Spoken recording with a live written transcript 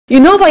You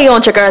know why you're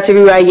on Chakara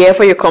TV. We are here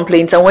for your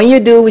complaints, and when you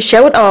do, we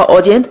share with our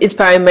audience,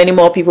 inspiring many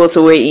more people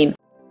to weigh in.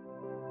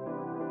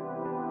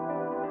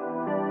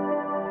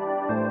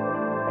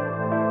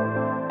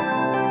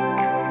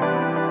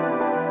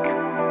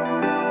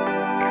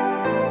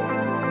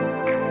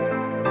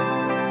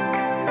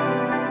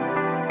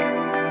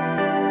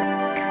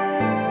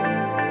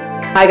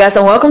 Hi guys,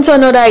 and welcome to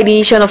another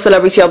edition of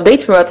Celebrity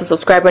Updates. Remember to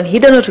subscribe and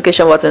hit the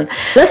notification button.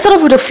 Let's start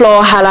off with the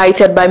flaw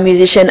highlighted by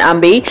musician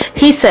Ambe.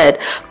 He said,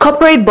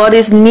 corporate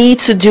bodies need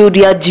to do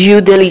their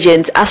due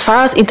diligence as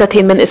far as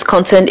entertainment is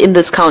concerned in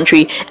this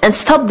country and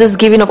stop this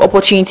giving of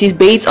opportunities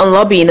based on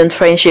lobbying and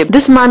friendship.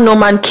 This man no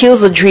man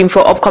kills the dream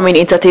for upcoming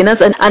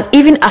entertainers and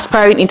even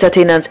aspiring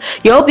entertainers.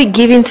 You'll be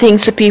giving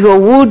things to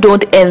people who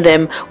don't earn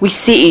them. We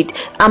see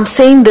it. I'm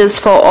saying this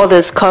for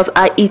others cause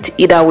I eat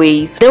either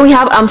ways. Then we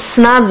have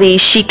Snazzy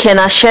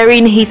Shikena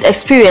sharing his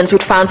experience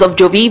with fans of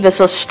Jovi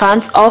versus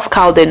fans of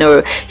Kao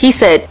Denero. He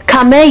said,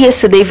 Kame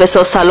yesterday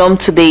versus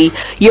Salom today.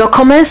 Your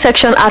comment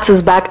section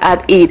artist back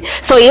at it.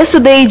 So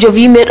yesterday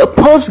Jovi made a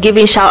post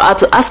giving shout out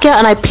to Askia,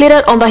 and I played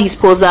it under his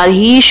post that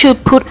he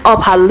should put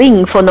up her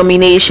link for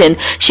nomination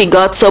she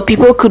got so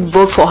people could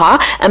vote for her,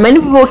 and many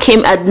people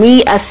came at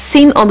me as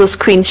seen on the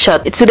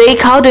screenshot. Today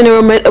Kao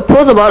Denero made a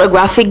post about a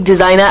graphic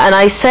designer, and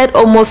I said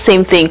almost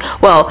same thing.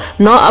 Well,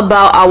 not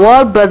about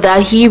award, but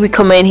that he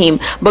recommend him,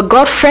 but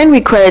got friend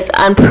requests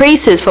and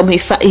praises from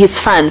his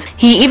fans.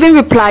 He even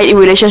replied in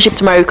relationship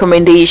to my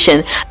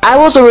recommendation. I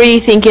was already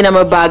thinking I'm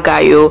a bad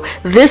guy, yo.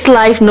 This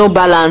life no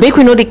balance. Make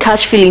we know the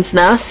catch feelings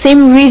now.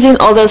 Same reason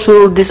others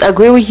will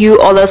disagree with you,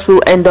 others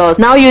will endorse.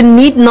 Now you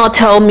need not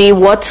tell me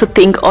what to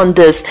think on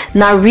this.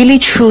 Now really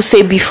true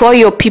say before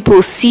your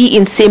people see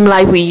in same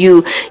light with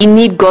you, you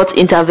need God's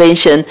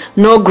intervention.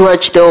 No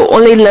grudge though,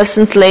 only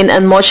lessons learned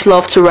and much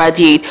love to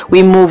radiate.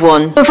 We move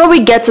on. Before we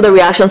get to the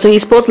reaction to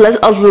his post,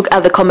 let us look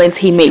at the comments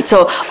he made.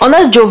 So on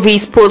that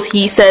Jovi's post,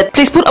 he said,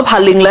 please put up her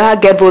link, let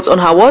her get votes on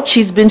her watch.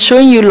 She's been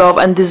showing you love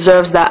and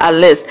deserves that at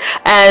least.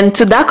 And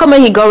to that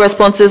comment he got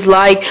responses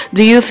like,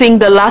 do you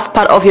think the last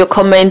part of your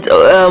comment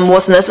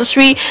was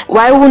necessary?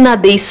 Why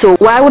wouldn't they so?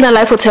 Why wouldn't I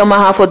like to tell my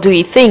half what do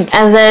you think?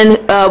 And then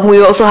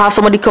we also have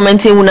somebody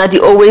commenting, wouldn't they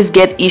always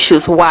get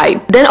issues? Why?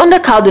 Then on the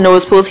Kao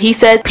Denero's post, he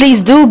said,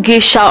 please do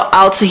give shout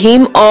out to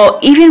him or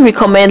even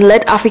recommend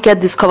let Africa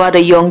discover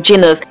the young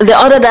genius. The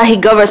other that he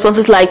got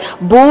responses like,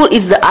 Bull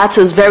is the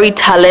artist, very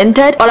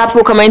talented. Other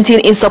people commenting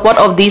in support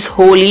of this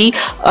holy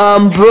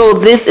bro,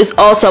 this is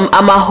awesome,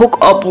 I'ma hook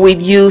up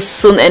with you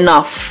soon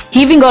enough.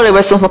 He even got a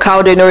response from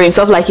Kao Denero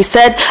himself. Like he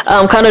said,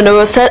 Kao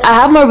Denero said, I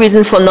have my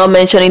reasons for not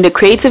mentioning the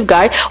creative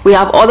guy. We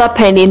have other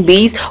pending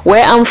bees.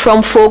 Where I'm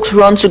from, folks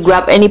run to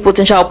grab any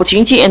potential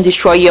opportunity and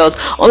destroy yours.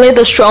 Only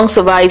the strong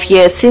survive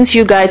here. Since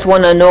you guys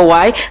want to know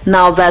why,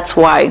 now that's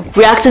why.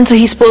 Reacting to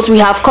his post, we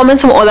have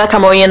comments from other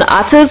Cameroonian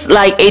artists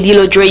like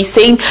Adilo Dre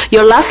saying,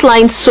 your last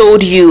line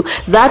sold you,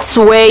 that's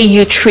where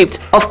you tripped.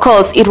 Of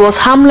course it was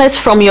harmless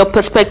from your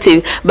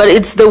perspective, but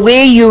it's the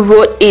way you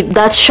wrote it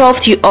that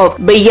shoved you up.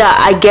 But yeah,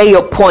 I get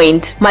your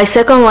point. My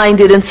second line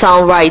didn't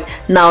sound right.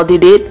 Now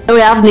did it? And we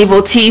have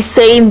Nivo T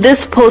saying,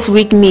 this post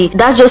weak me.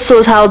 That just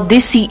shows how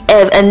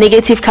DCF and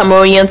negative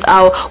Cameroonians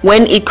are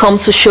when it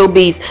comes to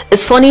showbiz.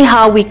 It's funny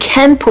how we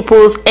can't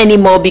propose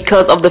anymore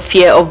because of the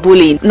fear of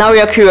bullying. Now we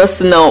are curious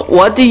to know,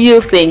 what do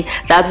you think?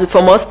 That's it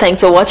from us.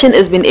 Thanks for watching.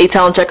 It's been Eta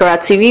on Chakara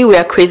TV. We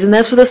are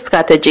craziness with a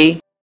strategy.